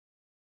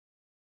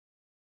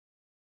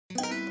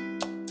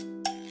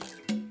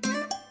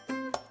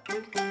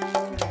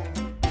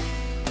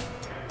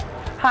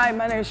Hi,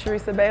 my name is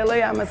Sheresa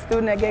Bailey. I'm a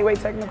student at Gateway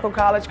Technical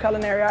College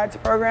Culinary Arts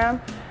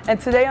program,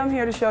 and today I'm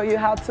here to show you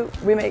how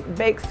we make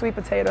baked sweet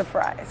potato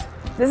fries.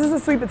 This is a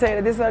sweet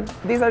potato. These are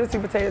the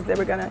sweet potatoes that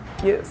we're going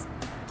to use.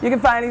 You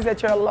can find these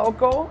at your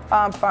local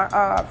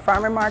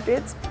farmer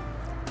markets.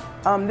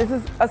 This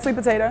is a sweet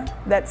potato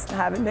that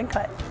haven't been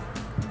cut.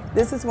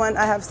 This is one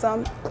I have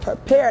some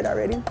prepared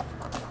already.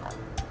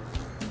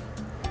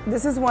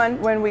 This is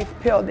one when we've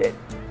peeled it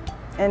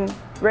and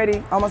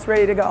almost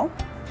ready to go.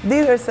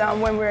 These are some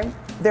when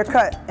they're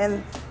cut,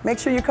 and make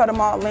sure you cut them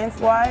all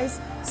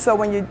lengthwise so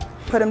when you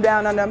put them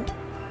down on the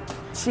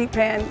sheet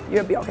pan,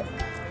 you'll be okay.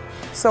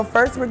 So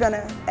first we're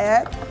gonna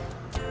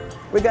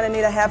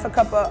need a half a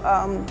cup of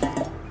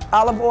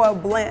olive oil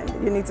blend.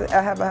 You need to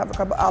have a half a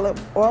cup of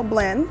olive oil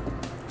blend,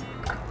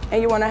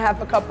 and you want a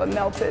half a cup of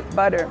melted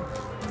butter.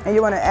 And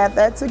you want to add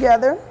that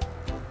together,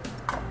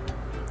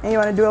 and you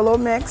want to do a little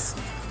mix,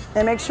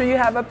 and make sure you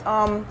have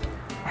a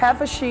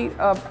half sheet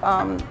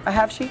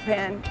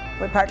pan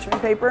with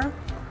parchment paper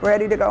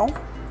ready to go.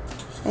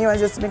 And you want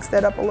to just mix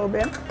that up a little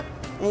bit.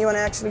 And you want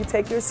to actually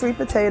take your sweet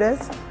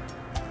potatoes,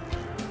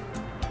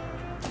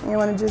 and you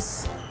want to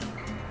just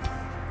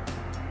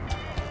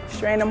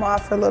strain them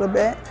off a little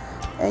bit,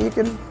 and you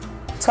can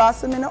toss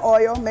them in the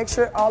oil. Make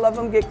sure all of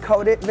them get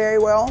coated very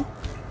well.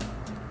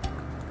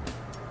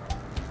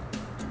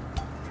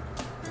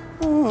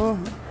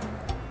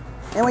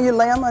 And when you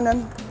lay them on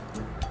them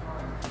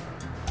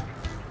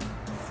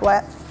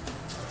flat,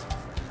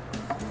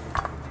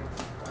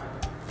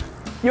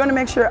 you want to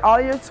make sure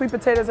all your sweet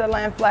potatoes are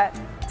laying flat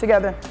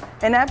together.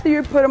 And after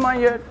you put them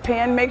on your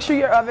pan, make sure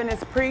your oven is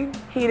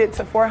preheated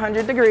to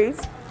 400 degrees.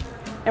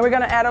 And we're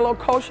going to add a little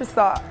kosher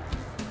salt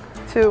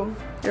to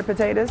your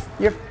potatoes,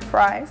 your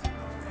fries.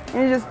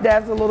 And you just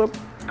dab a little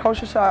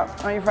kosher salt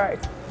on your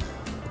fries.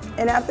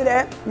 And after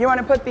that, you want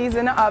to put these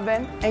in the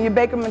oven and you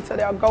bake them until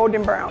they're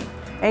golden brown.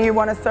 And you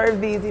want to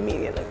serve these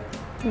immediately.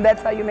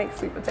 That's how you make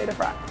sweet potato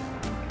fries.